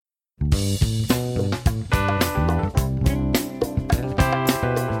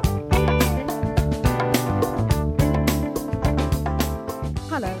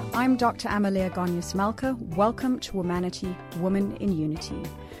Dr. Amalia Gonyas-Malka. Welcome to Womanity, Women in Unity,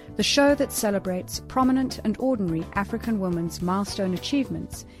 the show that celebrates prominent and ordinary African women's milestone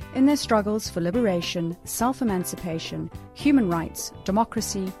achievements in their struggles for liberation, self-emancipation, human rights,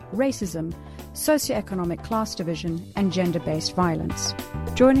 democracy, racism, socioeconomic class division, and gender-based violence.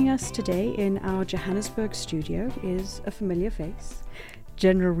 Joining us today in our Johannesburg studio is a familiar face,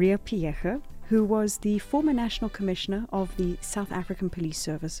 General Riah Phiyega, who was the former National Commissioner of the South African Police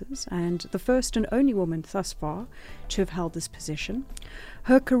Services and the first and only woman thus far to have held this position.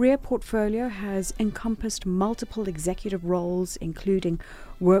 Her career portfolio has encompassed multiple executive roles, including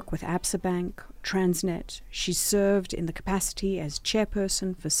work with Absa Bank, Transnet. She served in the capacity as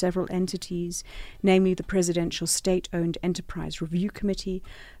chairperson for several entities, namely the Presidential State-Owned Enterprise Review Committee,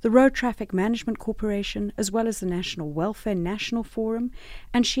 the Road Traffic Management Corporation, as well as the National Welfare National Forum,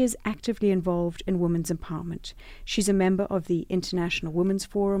 and she is actively involved in women's empowerment. She's a member of the International Women's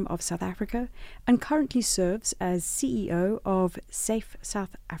Forum of South Africa and currently serves as CEO of Safe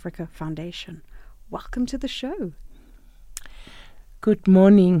South Africa Foundation. Welcome to the show. Good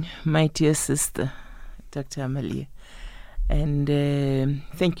morning, my dear sister, Dr. Amalia, and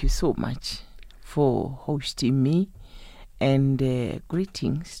thank you so much for hosting me, and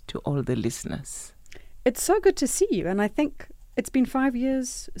greetings to all the listeners. It's so good to see you, and I think it's been 5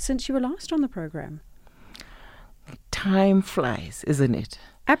 years since you were last on the program. Time flies, isn't it?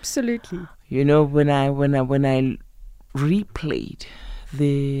 Absolutely. You know, when I replayed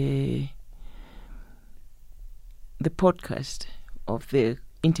the podcast of the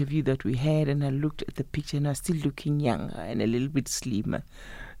interview that we had, and I looked at the picture, and I was still looking younger and a little bit slimmer.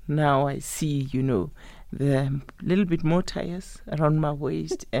 Now I see, the little bit more tires around my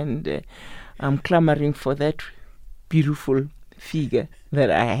waist, and I'm clamoring for that beautiful figure that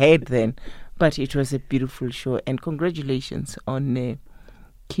I had then. But it was a beautiful show, and congratulations on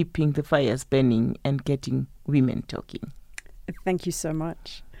keeping the fires burning and getting women talking. Thank you so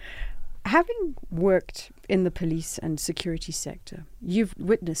much. Having worked in the police and security sector, you've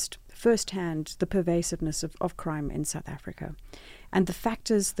witnessed firsthand the pervasiveness of crime in South Africa and the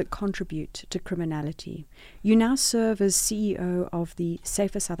factors that contribute to criminality. You now serve as CEO of the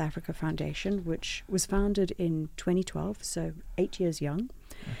Safer South Africa Foundation, which was founded in 2012, so 8 years young,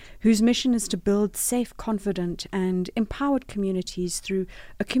 whose mission is to build safe, confident, and empowered communities through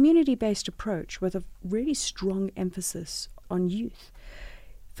a community-based approach with a really strong emphasis on youth.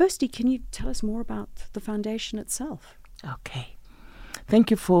 Firstly, can you tell us more about the foundation itself? Okay.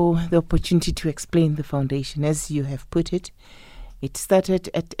 Thank you for the opportunity to explain the foundation. As you have put it, it started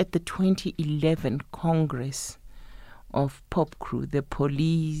at the 2011 Congress of POPCRU, the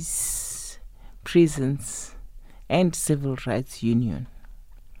Police, Prisons, and Civil Rights Union.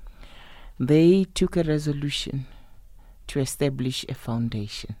 They took a resolution to establish a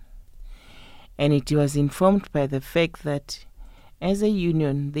foundation. And it was informed by the fact that as a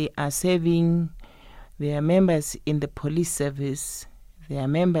union, they are serving their members in the police service, their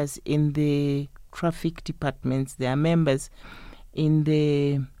members in the traffic departments, their members in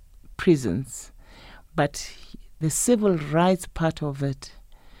the prisons. But the civil rights part of it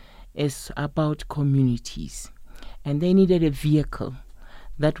is about communities. And they needed a vehicle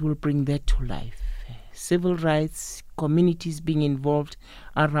that will bring that to life. Civil rights, communities being involved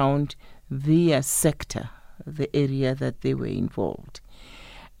around their sector, the area that they were involved.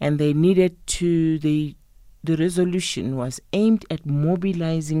 And they needed to, the resolution was aimed at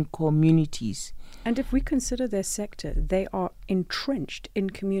mobilizing communities. And if we consider their sector, they are entrenched in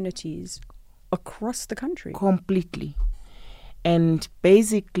communities across the country. Completely. And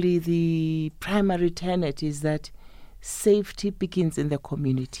basically the primary tenet is that safety begins in the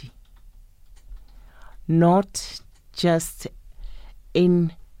community, not just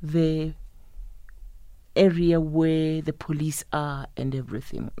in the area where the police are and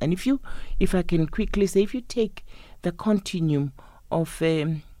everything. And if I can quickly say, if you take the continuum of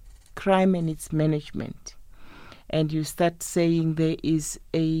crime and its management, and you start saying there is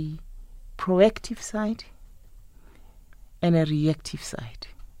a proactive side and a reactive side.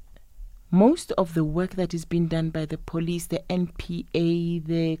 Most of the work that is being done by the police, the NPA,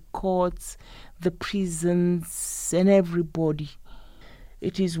 the courts, the prisons, and everybody,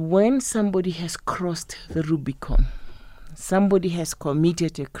 it is when somebody has crossed the Rubicon, somebody has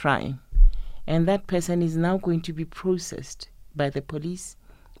committed a crime, and that person is now going to be processed by the police,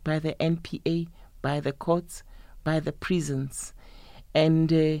 by the NPA, by the courts, by the prisons,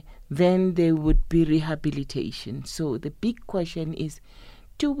 and then there would be rehabilitation. So the big question is,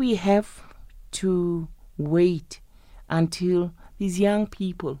 do we have to wait until these young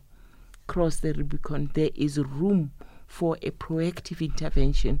people cross the Rubicon? There is room for a proactive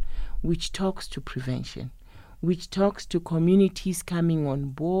intervention which talks to prevention, which talks to communities coming on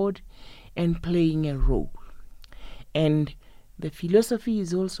board and playing a role. And the philosophy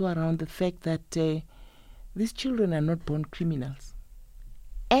is also around the fact that these children are not born criminals.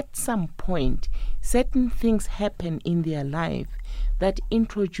 At some point, certain things happen in their life that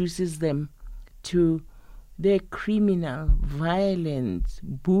introduces them to their criminal, violent,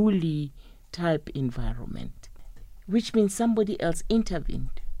 bully type environment, which means somebody else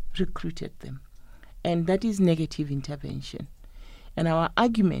intervened, recruited them. And that is negative intervention. And our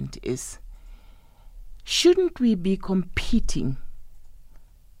argument is, shouldn't we be competing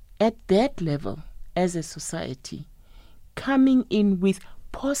at that level as a society, coming in with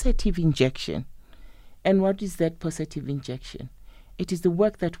positive injection? And what is that positive injection? It is the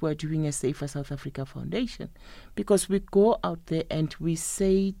work that we're doing as Safer South Africa Foundation, because we go out there and we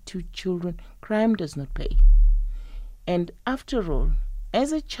say to children, crime does not pay. And after all,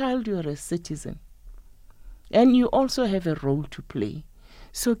 as a child, you are a citizen, and you also have a role to play.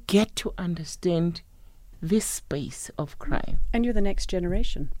 So get to understand this space of crime. And you're the next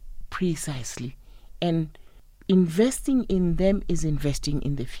generation. Precisely. And investing in them is investing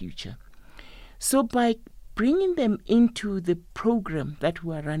in the future. So by bringing them into the program that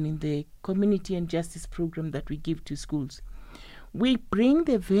we are running, the community and justice program that we give to schools, we bring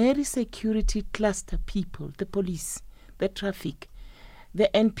the very security cluster people, the police, the traffic, the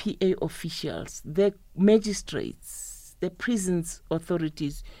NPA officials, the magistrates, the prisons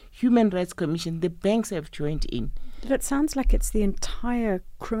authorities, Human Rights Commission, the banks have joined in. But it sounds like it's the entire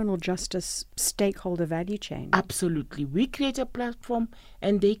criminal justice stakeholder value chain. Absolutely. We create a platform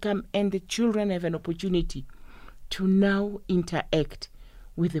and they come, and the children have an opportunity to now interact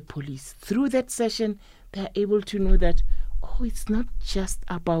with the police. Through that session, they're able to know that, oh, it's not just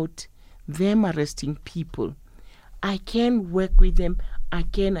about them arresting people. I can work with them. I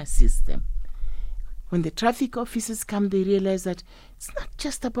can assist them. When the traffic officers come, they realize that it's not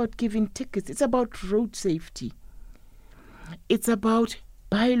just about giving tickets. It's about road safety. It's about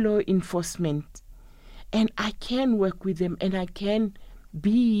bylaw enforcement. And I can work with them, and I can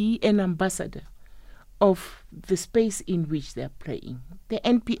be an ambassador of the space in which they're playing. The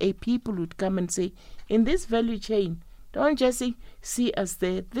NPA people would come and say, in this value chain, don't just see us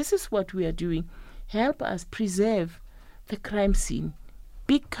there. This is what we are doing. Help us preserve the crime scene.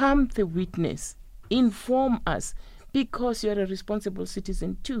 Become the witness. Inform us, because you're a responsible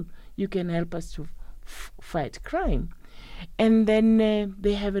citizen too. You can help us to fight crime. And then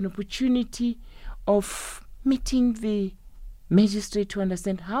they have an opportunity of meeting the magistrate to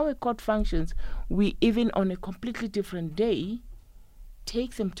understand how a court functions. We, even on a completely different day,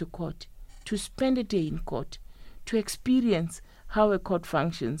 take them to court, to spend a day in court, to experience how a court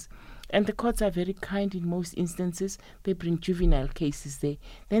functions. And the courts are very kind in most instances. They bring juvenile cases there.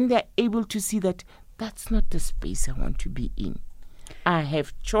 Then they're able to see that that's not the space I want to be in. I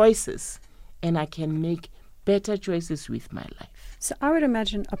have choices, and I can make better choices with my life. So I would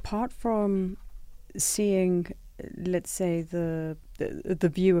imagine, apart from seeing, let's say, the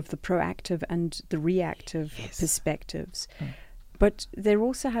view of the proactive and the reactive perspectives, but they're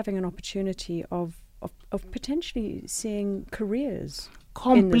also having an opportunity of potentially seeing careers.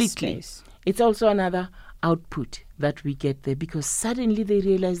 Completely. It's also another output that we get there, because suddenly they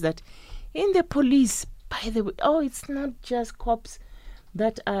realize that in the police, by the way, it's not just cops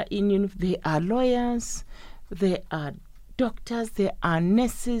that are in, there are lawyers, there are doctors, there are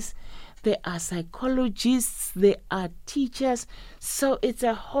nurses, there are psychologists, there are teachers. So it's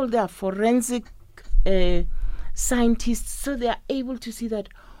a whole, there are forensic scientists. So they are able to see that,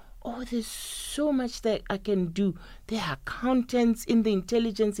 there's so much that I can do. There are accountants in the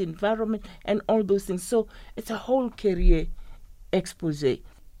intelligence environment and all those things. So it's a whole career expose.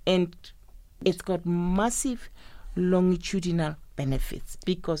 And it's got massive longitudinal benefits,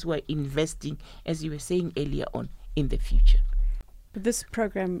 because we're investing, as you were saying earlier on, in the future. But this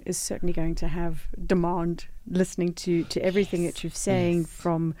program is certainly going to have demand, listening to everything that you're saying,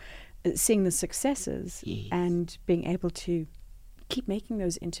 from seeing the successes and being able to keep making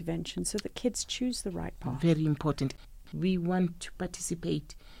those interventions so that kids choose the right path. Very important. We want to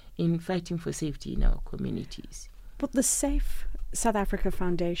participate in fighting for safety in our communities. But the Safe South Africa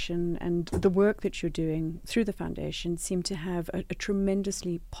Foundation and the work that you're doing through the foundation seem to have a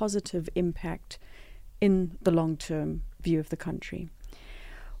tremendously positive impact in the long-term view of the country.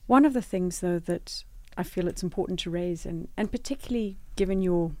 One of the things, though, that I feel it's important to raise, and particularly given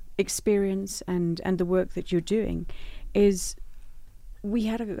your experience and the work that you're doing, is we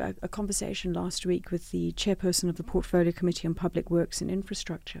had a conversation last week with the chairperson of the Portfolio Committee on Public Works and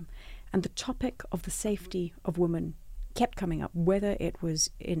Infrastructure, and the topic of the safety of women kept coming up, whether it was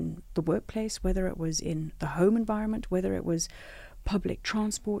in the workplace, whether it was in the home environment, whether it was public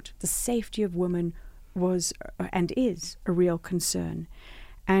transport. The safety of women was and is a real concern.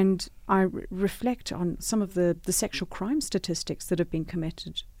 And I reflect on some of the sexual crime statistics that have been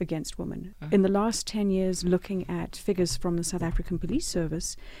committed against women. In the last 10 years, looking at figures from the South African Police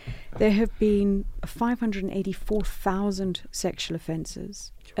Service, there have been 584,000 sexual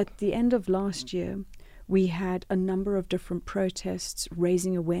offences. At the end of last year, we had a number of different protests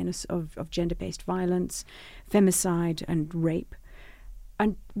raising awareness of gender-based violence, femicide and rape.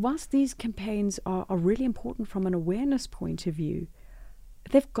 And whilst these campaigns are really important from an awareness point of view,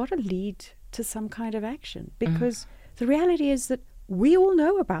 they've got to lead to some kind of action, because the reality is that we all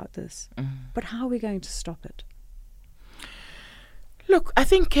know about this, but how are we going to stop it? Look, I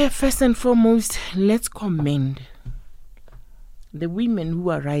think first and foremost, let's commend the women who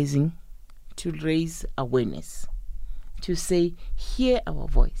are rising to raise awareness, to say, hear our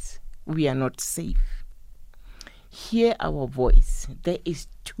voice, we are not safe. Hear our voice, there is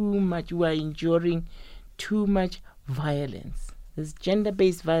too much, we are enduring too much violence. This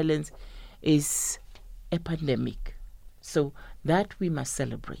gender-based violence is a pandemic. So that we must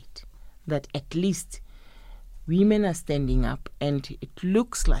celebrate, that at least women are standing up, and it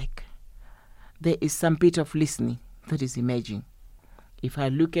looks like there is some bit of listening that is emerging. If I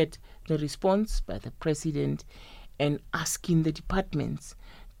look at the response by the president and asking the departments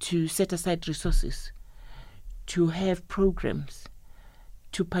to set aside resources, to have programs,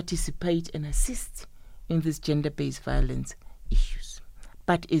 to participate and assist in this gender-based violence issues.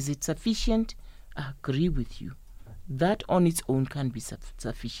 But is it sufficient? I agree with you. That on its own can't be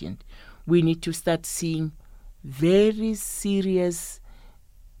sufficient. We need to start seeing very serious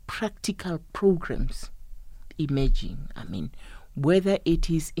practical programs emerging. I mean, whether it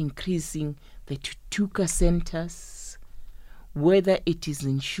is increasing the Tutuka centers, whether it is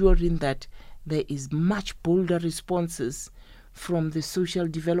ensuring that there is much bolder responses from the social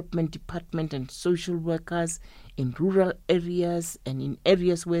development department and social workers in rural areas and in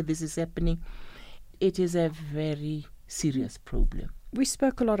areas where this is happening, it is a very serious problem. We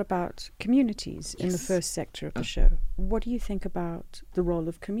spoke a lot about communities in the first sector of the show. What do you think about the role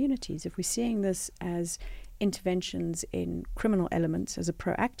of communities? If we're seeing this as interventions in criminal elements as a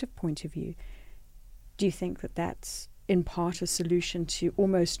proactive point of view, do you think that that's in part a solution to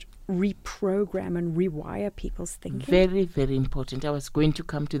almost reprogram and rewire people's thinking? Very, very important. I was going to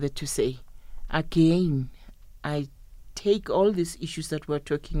come to that to say, again, I take all these issues that we're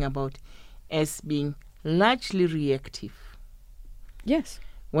talking about as being largely reactive. Yes.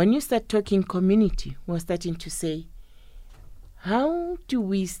 When you start talking community, we're starting to say, how do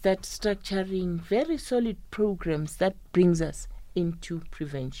we start structuring very solid programs that brings us into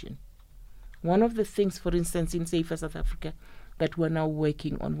prevention? One of the things, for instance, in Safer South Africa that we're now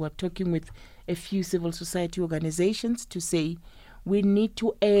working on, we're talking with a few civil society organizations to say we need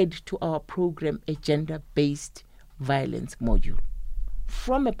to add to our program a gender-based violence module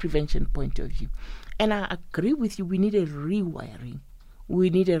from a prevention point of view. And I agree with you, we need a rewiring.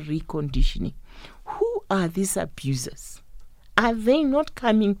 We need a reconditioning. Who are these abusers? Are they not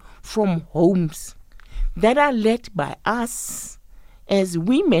coming from homes that are led by us as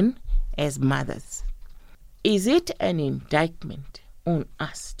women, as mothers? Is it an indictment on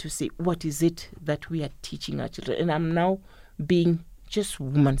us to say, what is it that we are teaching our children? And I'm now being just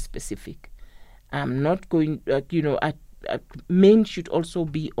woman specific. I'm not going, men should also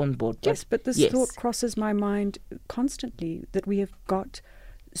be on board. Yes, but this thought crosses my mind constantly, that we have got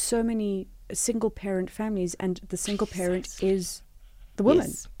so many single-parent families, and the single parent is the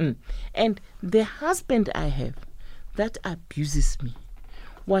woman. Yes. And the husband I have that abuses me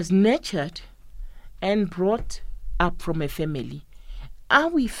was nurtured and brought up from a family. Are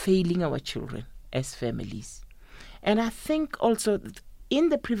we failing our children as families? And I think also in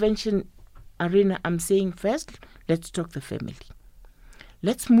the prevention arena, I'm saying first, let's talk the family.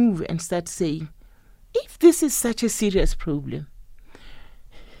 Let's move and start saying, if this is such a serious problem,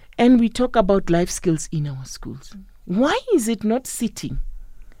 and we talk about life skills in our schools, why is it not sitting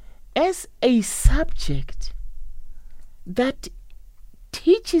as a subject that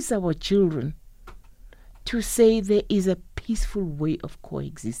teaches our children to say there is a peaceful way of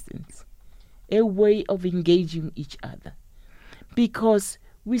coexistence, a way of engaging each other? Because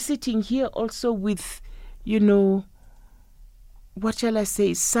we're sitting here also with, what shall I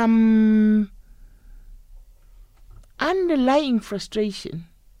say, some underlying frustration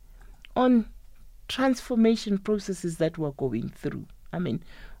on transformation processes that we're going through. I mean,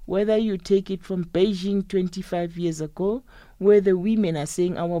 whether you take it from Beijing 25 years ago, where the women are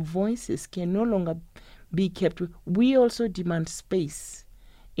saying our voices can no longer be kept. We also demand space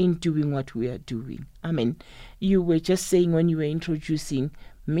in doing what we are doing. I mean, you were just saying when you were introducing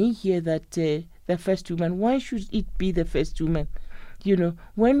me here that the first woman, why should it be the first woman? You know,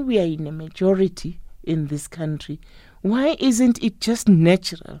 when we are in a majority in this country, why isn't it just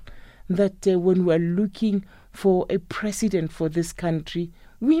natural that when we're looking for a president for this country,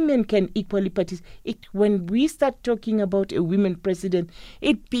 women can equally participate? When we start talking about a women president,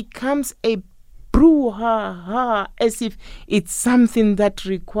 it becomes a brouhaha, as if it's something that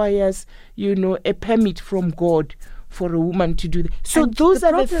requires, you know, a permit from God for a woman to do that. So and those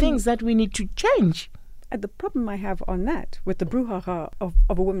are the things that we need to change. The problem I have on that, with the brouhaha of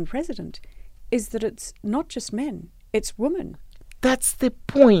a woman president, is that it's not just men, it's women. That's the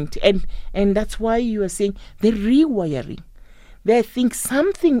point. And that's why you are saying the rewiring. They think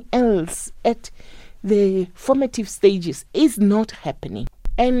something else at the formative stages is not happening.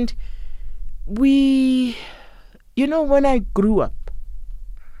 And we, you know, when I grew up,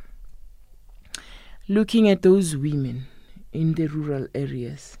 looking at those women in the rural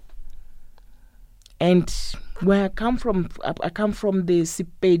areas, and where I come from the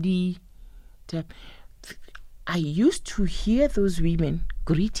Sepedi type, I used to hear those women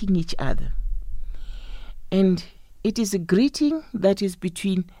greeting each other. And it is a greeting that is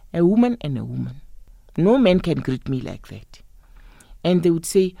between a woman and a woman. No man can greet me like that. And they would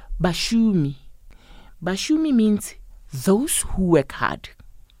say, Bashumi. Bashumi means those who work hard.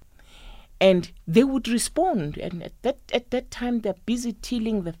 And they would respond. And at that time, they're busy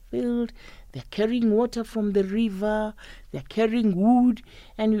tilling the field. They're carrying water from the river. They're carrying wood.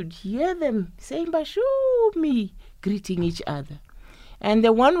 And you'd hear them saying, Bashumi, greeting each other. And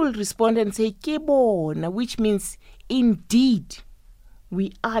the one will respond and say, Kebona, which means, indeed,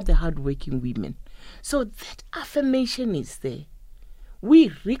 we are the hardworking women. So that affirmation is there.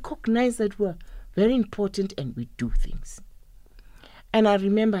 We recognize that we're very important and we do things. And I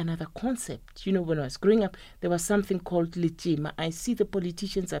remember another concept. You know, when I was growing up, there was something called lechema. I see the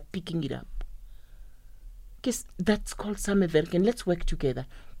politicians are picking it up. Because that's called Samewerk, and let's work together.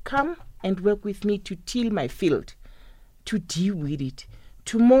 Come and work with me to till my field, to deal with it.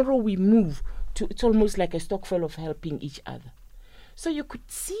 Tomorrow we move to, it's almost like a stokvel of helping each other. So you could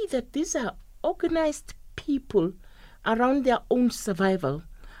see that these are organized people around their own survival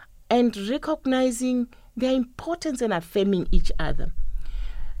and recognizing their importance and affirming each other.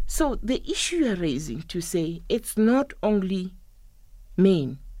 So the issue you're raising to say it's not only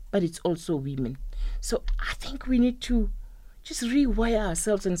men, but it's also women. So I think we need to just rewire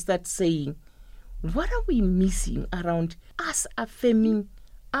ourselves and start saying, what are we missing around us affirming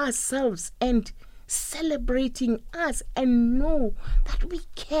ourselves and celebrating us and know that we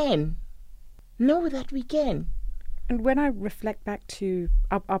can. Know that we can. And when I reflect back to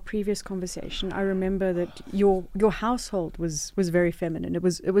our previous conversation, I remember that your household was very feminine. It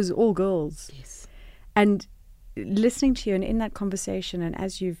was all girls. Yes. And listening to you and in that conversation, and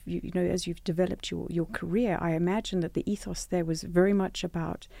as you've developed your career, I imagine that the ethos there was very much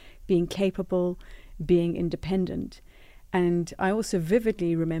about being capable, being independent. And I also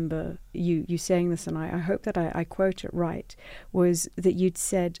vividly remember you saying this, and I hope that I quote it right, was that you'd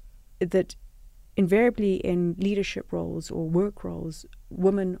said that invariably in leadership roles or work roles,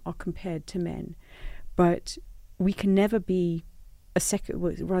 women are compared to men, but we can never be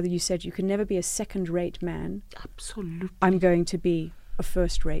you said you can never be a second-rate man. Absolutely. I'm going to be a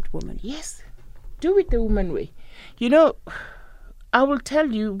first-rate woman. Yes. Do it the woman way. You know, I will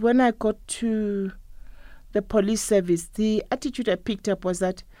tell you, when I got to the police service, the attitude I picked up was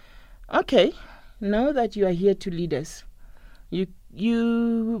that, okay, now that you are here to lead us, we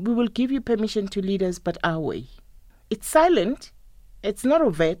will give you permission to lead us, but our way. It's silent. It's not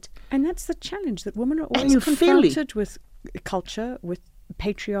overt. And that's the challenge, that women are always confronted with culture, with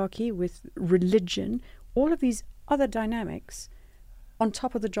patriarchy, with religion, all of these other dynamics on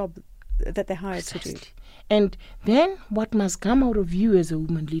top of the job that they're hired Precisely. To do. And then what must come out of you as a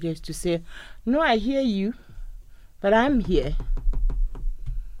woman leader is to say, no, I hear you, but I'm here.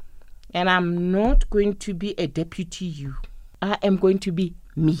 And I'm not going to be a deputy you. I am going to be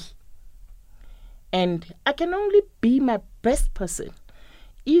me. And I can only be my best person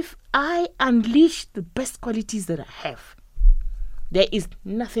if I unleash the best qualities that I have. There is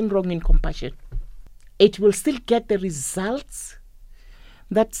nothing wrong in compassion. It will still get the results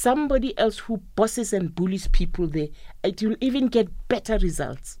that somebody else who bosses and bullies people there, it will even get better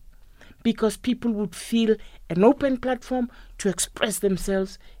results, because people would feel an open platform to express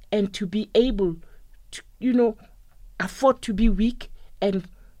themselves and to be able to, afford to be weak and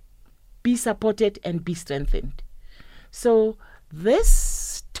be supported and be strengthened. So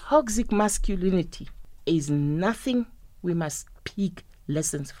this toxic masculinity is nothing we must pick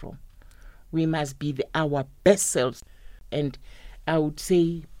lessons from. We must be our best selves. And I would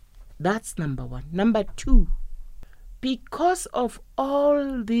say that's number one. Number two, because of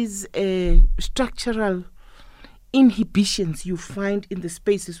all these structural inhibitions you find in the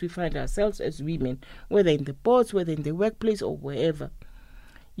spaces we find ourselves as women, whether in the boards, whether in the workplace or wherever,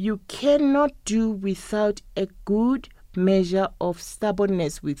 you cannot do without a good measure of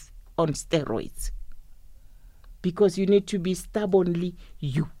stubbornness on steroids. Because you need to be stubbornly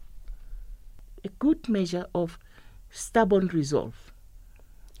you. A good measure of stubborn resolve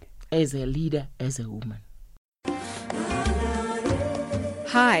as a leader, as a woman.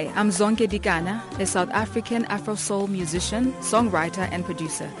 Hi, I'm Zonke Dikana, a South African Afro-soul musician, songwriter, and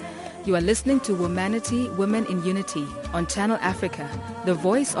producer. You are listening to Womanity, Women in Unity on Channel Africa, the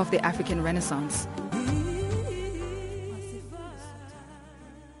voice of the African Renaissance.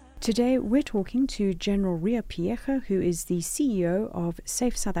 Today we're talking to General Riah Phiyega, who is the CEO of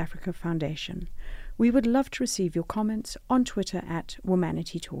Safe South Africa Foundation. We would love to receive your comments on Twitter at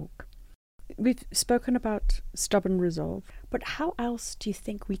Womanity Talk. We've spoken about stubborn resolve, but how else do you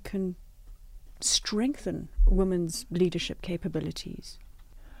think we can strengthen women's leadership capabilities?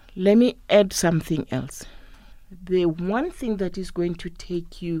 Let me add something else. The one thing that is going to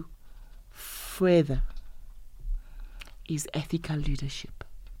take you further is ethical leadership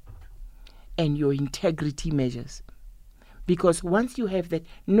and your integrity measures. Because once you have that,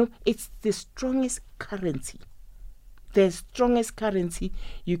 it's the strongest currency. The strongest currency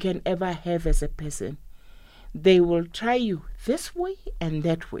you can ever have as a person. They will try you this way and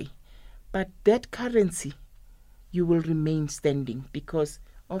that way. But that currency, you will remain standing because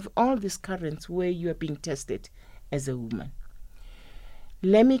of all these currents where you are being tested as a woman.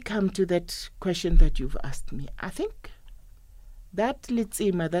 Let me come to that question that you've asked me. I think that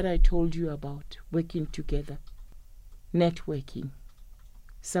Litsima that I told you about, working together, networking,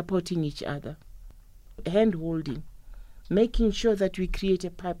 supporting each other, hand-holding, making sure that we create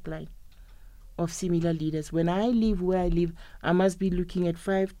a pipeline of similar leaders. When I live where I live, I must be looking at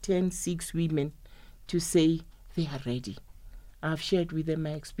 5, 10, 6 women to say they are ready. I've shared with them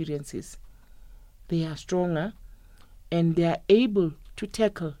my experiences. They are stronger and they are able to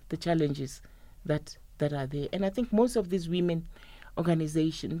tackle the challenges that are there. And I think most of these women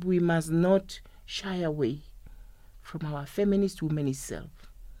organizations, we must not shy away from our feminist womanist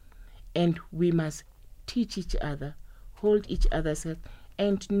self. And we must teach each other, hold each other's hand,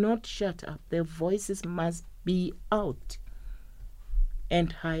 and not shut up. Their voices must be out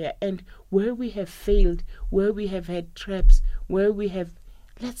and higher. And where we have failed, where we have had traps,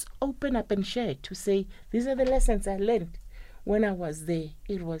 let's open up and share to say, these are the lessons I learned when I was there.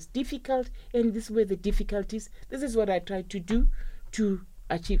 It was difficult, and these were the difficulties. This is what I tried to do to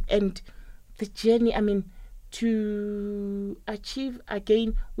achieve. And the journey, to achieve,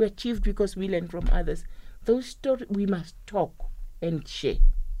 again, we achieved because we learned from others. Those stories we must talk and share.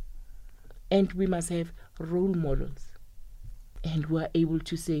 And we must have role models. And we're able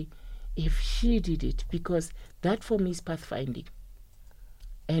to say, if she did it, because that for me is pathfinding.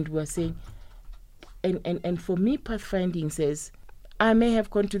 And we're saying, and for me, pathfinding says, I may have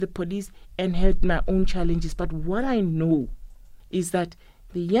gone to the police and had my own challenges, but what I know is that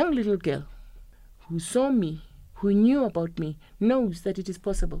the young little girl who saw me, who knew about me, knows that it is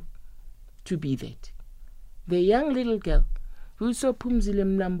possible to be that. The young little girl who saw Phumzile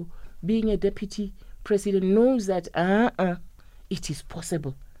Mlambo being a deputy president knows that it is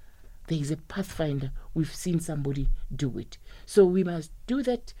possible. There is a pathfinder. We've seen somebody do it. So we must do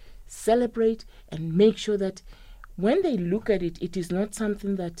that, celebrate, and make sure that when they look at it, it is not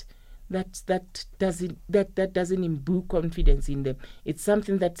something that doesn't imbue confidence in them. It's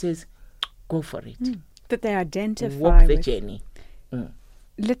something that says, go for it. That they identify walk the with. Journey.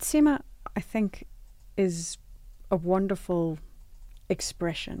 Letsema, I think, is a wonderful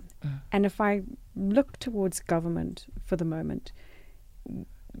expression. And if I look towards government for the moment,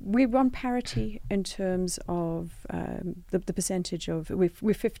 we're on parity in terms of the percentage of, we're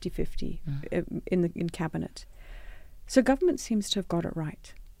 50-50 in cabinet. So government seems to have got it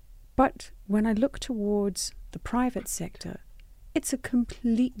right. But when I look towards the private sector, it's a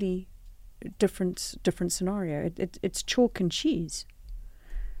completely different scenario. It's chalk and cheese.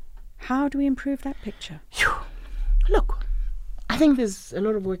 How do we improve that picture? Look, I think there's a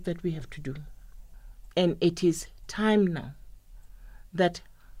lot of work that we have to do. And it is time now that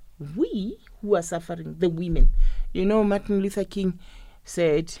we who are suffering, the women, Martin Luther King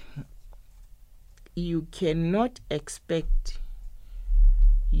said, you cannot expect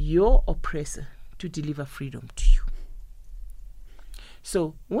your oppressor to deliver freedom to you.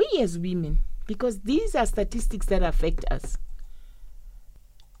 So we as women because these are statistics that affect us.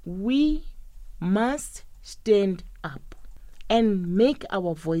 We must stand up and make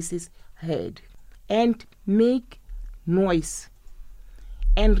our voices heard and make noise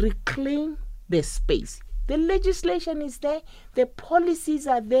and reclaim the space. The legislation is there, the policies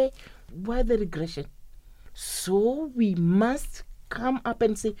are there. Why the regression? So we must come up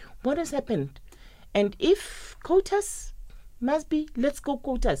and say, what has happened? And if quotas must be, let's go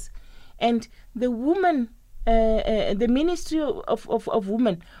quotas. And the woman, the Ministry of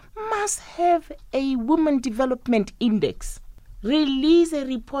Women must have a Women Development Index. Release a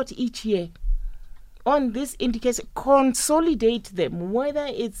report each year on this indicator, consolidate them, whether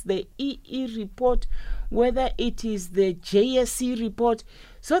it's the EE report, whether it is the JSC report,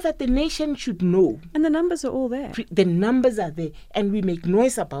 so that the nation should know. And the numbers are all there. The numbers are there, and we make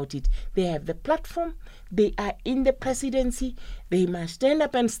noise about it. They have the platform, they are in the presidency, they must stand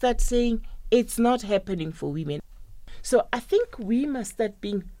up and start saying it's not happening for women. So I think we must start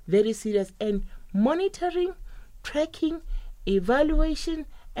being very serious and monitoring, tracking, evaluation,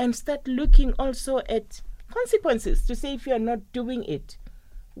 and start looking also at consequences to say if you are not doing it,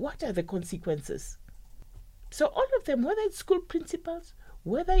 what are the consequences? So all of them, whether it's school principals,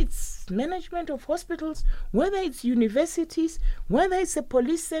 whether it's management of hospitals, whether it's universities, whether it's the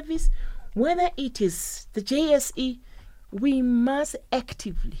police service, whether it is the JSE, we must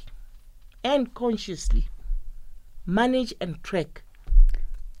actively and consciously manage and track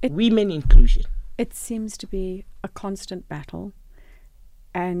women inclusion. It seems to be a constant battle.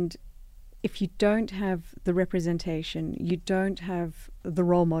 And if you don't have the representation, you don't have the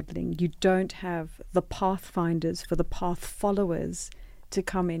role modeling, you don't have the pathfinders for the path followers to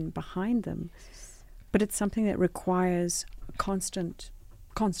come in behind them. But it's something that requires constant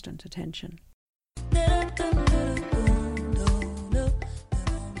attention.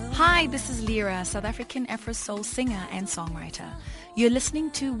 Hi, this is Lyra, South African Afro Soul singer and songwriter. You're listening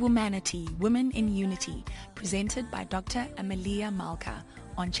to Womanity, Women in Unity, presented by Dr. Amelia Malka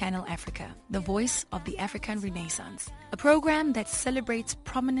on Channel Africa, the voice of the African Renaissance, a program that celebrates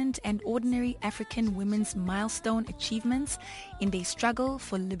prominent and ordinary African women's milestone achievements in their struggle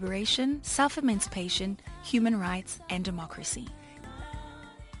for liberation, self-emancipation, human rights, and democracy.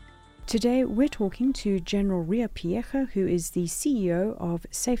 Today, we're talking to General Ria Piecha, who is the CEO of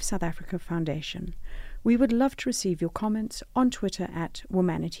Safe South Africa Foundation. We would love to receive your comments on Twitter at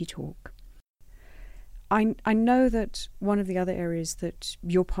WomanityTalk. I know that one of the other areas that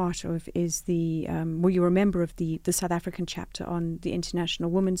you're part of is you're a member of the South African chapter on the International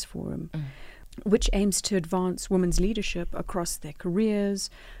Women's Forum, which aims to advance women's leadership across their careers,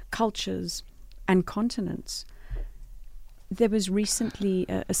 cultures, and continents. There was recently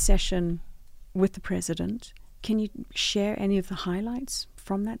a session with the president. Can you share any of the highlights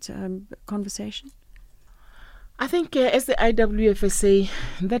from that conversation? I think as the IWFSA,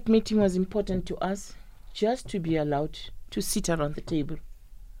 that meeting was important to us, just to be allowed to sit around the table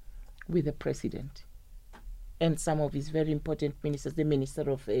with the president and some of his very important ministers. The Minister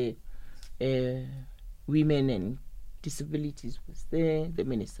of Women and Disabilities was there. The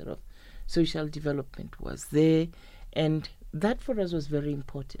Minister of Social Development was there. And that for us was very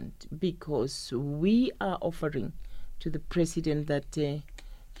important because we are offering to the president that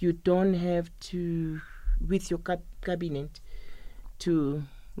you don't have to, with your cabinet, to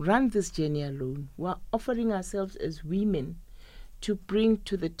run this journey alone. We're offering ourselves as women to bring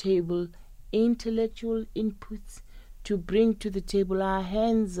to the table intellectual inputs, to bring to the table our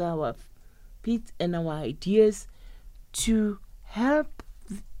hands, our feet, and our ideas to help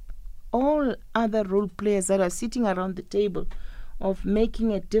all other role players that are sitting around the table of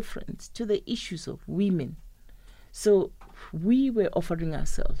making a difference to the issues of women. So we were offering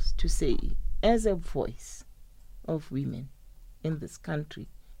ourselves to say, as a voice of women in this country,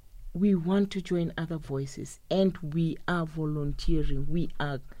 we want to join other voices, and we are volunteering. We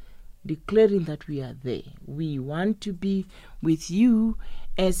are declaring that we are there. We want to be with you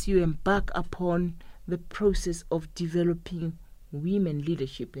as you embark upon the process of developing women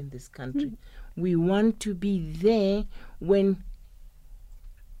leadership in this country. We want to be there when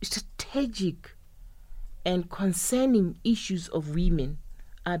strategic and concerning issues of women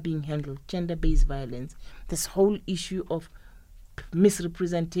are being handled. Gender-based violence, this whole issue of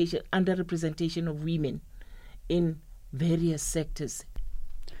misrepresentation, underrepresentation of women in various sectors.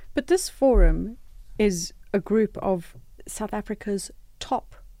 But this forum is a group of South Africa's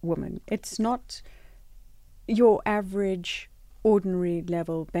top women. It's not your average, ordinary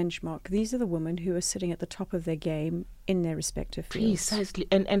level benchmark. These are the women who are sitting at the top of their game in their respective fields. Precisely.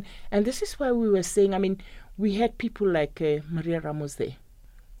 And this is why we were saying, we had people like Maria Ramos there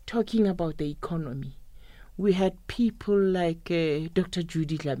talking about the economy. We had people like Dr.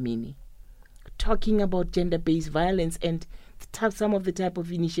 Judy Dlamini talking about gender-based violence and some of the type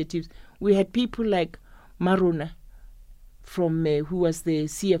of initiatives. We had people like Maruna from who was the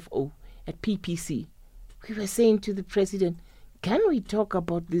CFO at PPC. We were saying to the president, can we talk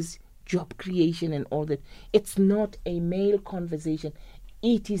about this job creation and all that? It's not a male conversation.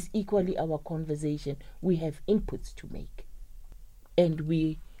 It is equally our conversation. We have inputs to make. And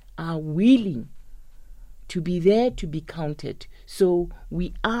we are willing to be there to be counted. So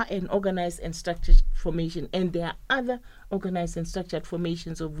we are an organized and structured formation, and there are other organized and structured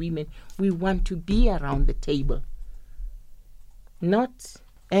formations of women. We want to be around the table, not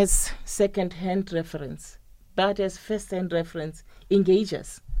as second-hand reference, but as first-hand reference. Engage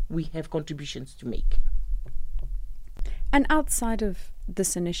us. We have contributions to make. And outside of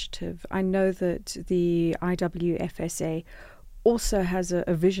this initiative, I know that the IWFSA also has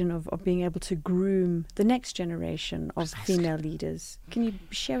a vision of being able to groom the next generation of female leaders. Can you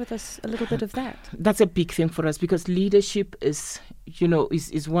share with us a little bit of that? That's a big thing for us, because leadership is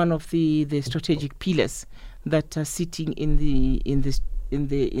one of the strategic pillars that are sitting in the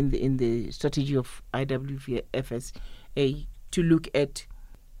strategy of IWFSA, to look at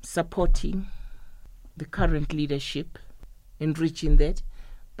supporting the current leadership, enriching that,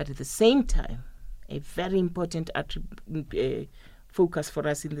 but at the same time, a very important focus for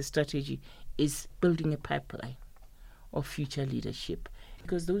us in the strategy is building a pipeline of future leadership,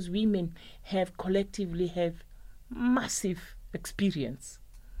 because those women collectively have massive experience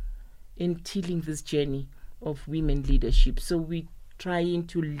in tilling this journey of women leadership. So we trying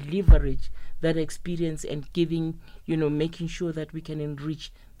to leverage that experience and making sure that we can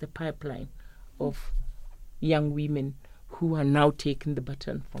enrich the pipeline of young women who are now taking the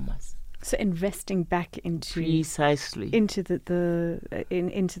baton from us. So investing back into precisely into the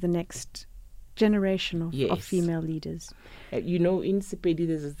next generation of female leaders. In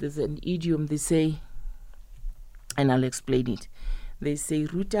Sepedi there's an idiom they say, and I'll explain it. They say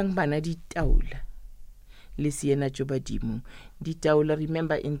rutang bana di taula le siena jobadimo di taula.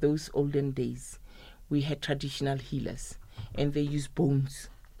 Remember, in those olden days we had traditional healers, and they used bones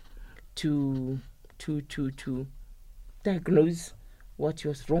to diagnose what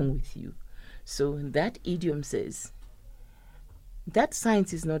was wrong with you. So that idiom says that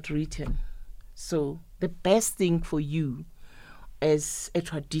science is not written. So the best thing for you as a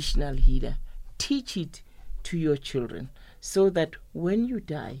traditional healer, teach it to your children, so that when you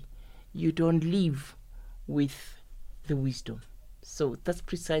die, you don't leave with the wisdom. So that's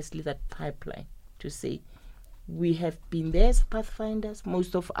precisely that pipeline, to say we have been there as pathfinders,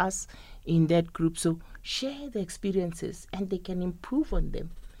 most of us in that group. So share the experiences, and they can improve on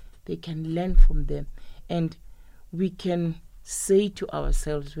them. They can learn from them. And we can say to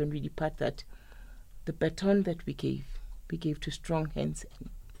ourselves when we depart that the baton that we gave to strong hands and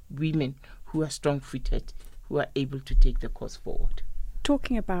women who are strong-footed, who are able to take the cause forward.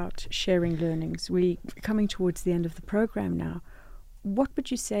 Talking about sharing learnings, we're coming towards the end of the program now. What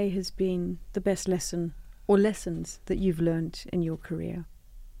would you say has been the best lesson or lessons that you've learned in your career?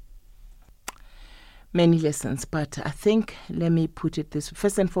 Many lessons, but I think, let me put it this way.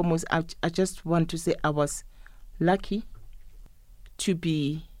 First and foremost, I just want to say I was lucky to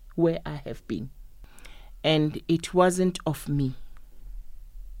be where I have been. And it wasn't of me.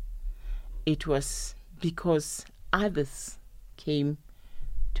 It was because others came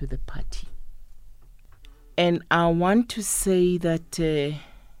to the party. And I want to say that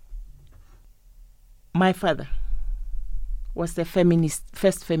my father was the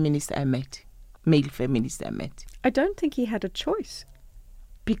first feminist I met, male feminist I met. I don't think he had a choice.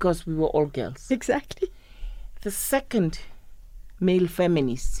 Because we were all girls. Exactly. The second male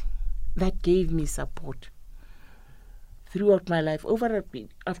feminist that gave me support throughout my life.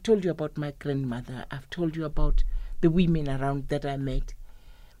 I've told you about my grandmother. I've told you about the women around that I met.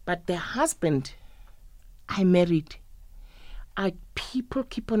 But the husband I married, people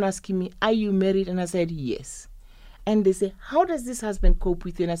keep on asking me, are you married? And I said, yes. And they say, how does this husband cope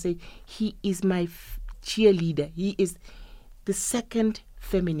with you? And I say, he is my cheerleader. He is the second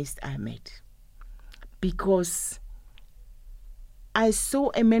feminist I met. Because I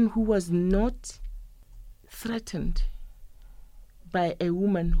saw a man who was not threatened by a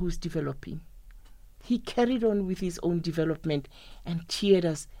woman who's developing. He carried on with his own development and cheered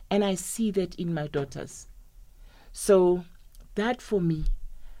us. And I see that in my daughters. So that for me,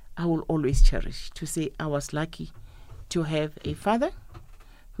 I will always cherish, to say I was lucky to have a father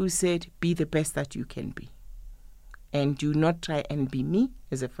who said, be the best that you can be. And do not try and be me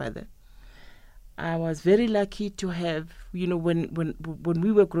as a father. I was very lucky to have, when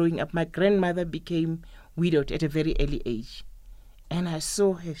we were growing up, my grandmother became widowed at a very early age. And I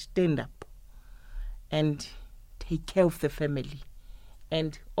saw her stand up and take care of the family.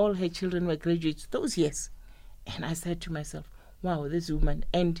 And all her children were graduates those years. And I said to myself, wow, this woman.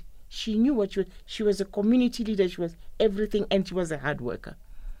 And she knew what she was a community leader. She was everything, and she was a hard worker.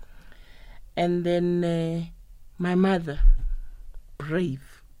 And then my mother,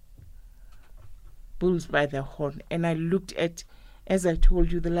 brave, bulls by the horn. And I looked at, as I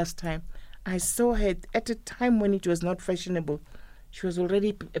told you the last time, I saw her at a time when it was not fashionable. She was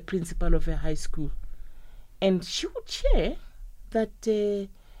already a principal of a high school. And she would share that the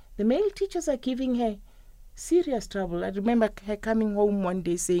male teachers are giving her serious trouble. I remember her coming home one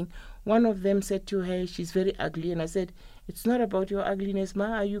day saying, one of them said to her, she's very ugly. And I said, it's not about your ugliness,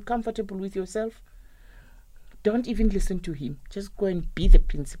 Ma. Are you comfortable with yourself? Don't even listen to him. Just go and be the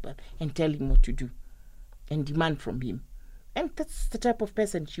principal and tell him what to do and demand from him. And that's the type of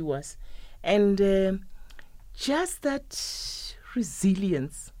person she was. And just that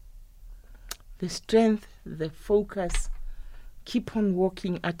resilience, the strength, the focus, keep on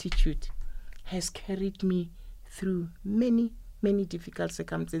walking attitude has carried me through many, many difficult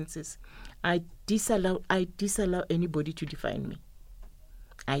circumstances. I disallow anybody to define me.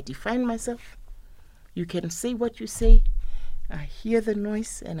 I define myself. You can say what you say. I hear the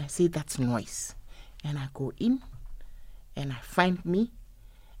noise and I say that's noise. And I go in and I find me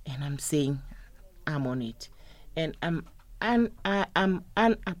and I'm saying I'm on it. And I'm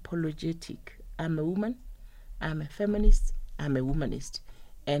unapologetic. I'm a woman. I'm a feminist. I'm a womanist.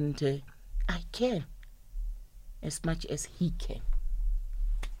 And I care as much as he can.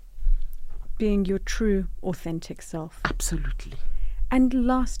 Being your true, authentic self. Absolutely. And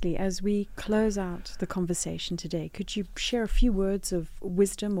lastly, as we close out the conversation today, could you share a few words of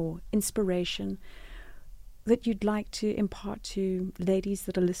wisdom or inspiration that you'd like to impart to ladies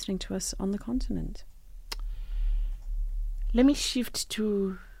that are listening to us on the continent? Let me shift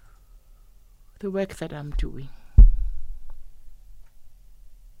to the work that I'm doing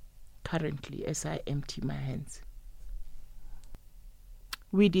currently as I empty my hands.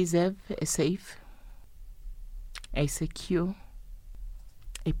 We deserve a safe, a secure,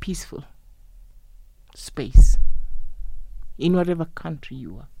 a peaceful space in whatever country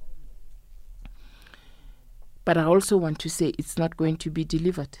you are. But I also want to say it's not going to be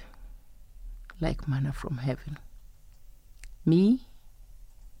delivered like manna from heaven. Me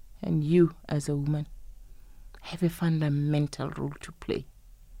and you as a woman have a fundamental role to play.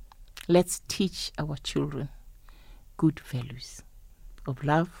 Let's teach our children good values of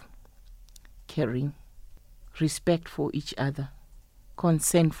love, caring, respect for each other,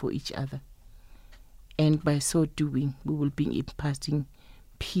 consent for each other. And by so doing, we will be imparting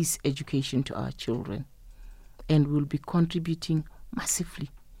peace education to our children. And we'll be contributing massively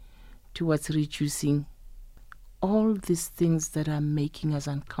towards reducing all these things that are making us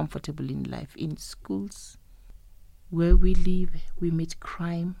uncomfortable in life. In schools, where we live, we meet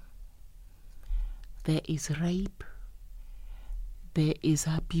crime. There is rape. There is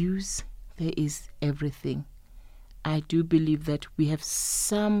abuse. There is everything. I do believe that we have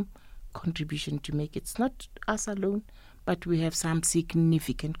some contribution to make. It's not us alone, but we have some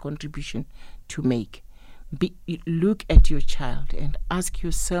significant contribution to make. Look at your child and ask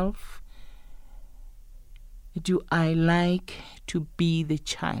yourself, do I like to be the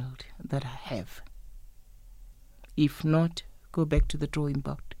child that I have? If not, go back to the drawing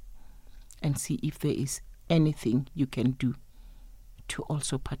board and see if there is anything you can do to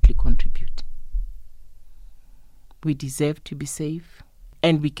also partly contribute. We deserve to be safe,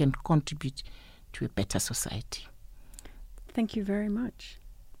 and we can contribute to a better society. Thank you very much.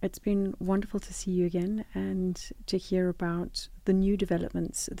 It's been wonderful to see you again and to hear about the new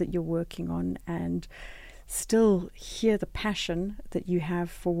developments that you're working on and still hear the passion that you have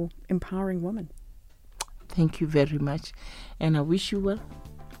for empowering women. Thank you very much. And I wish you well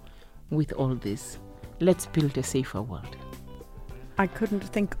with all this. Let's build a safer world. I couldn't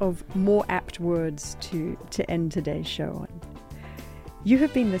think of more apt words to end today's show on. You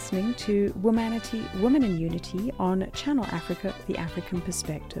have been listening to Womanity, Women in Unity on Channel Africa, The African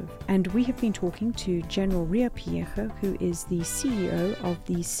Perspective. And we have been talking to General Ria Pierre, who is the CEO of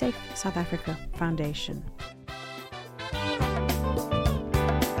the Safe South Africa Foundation.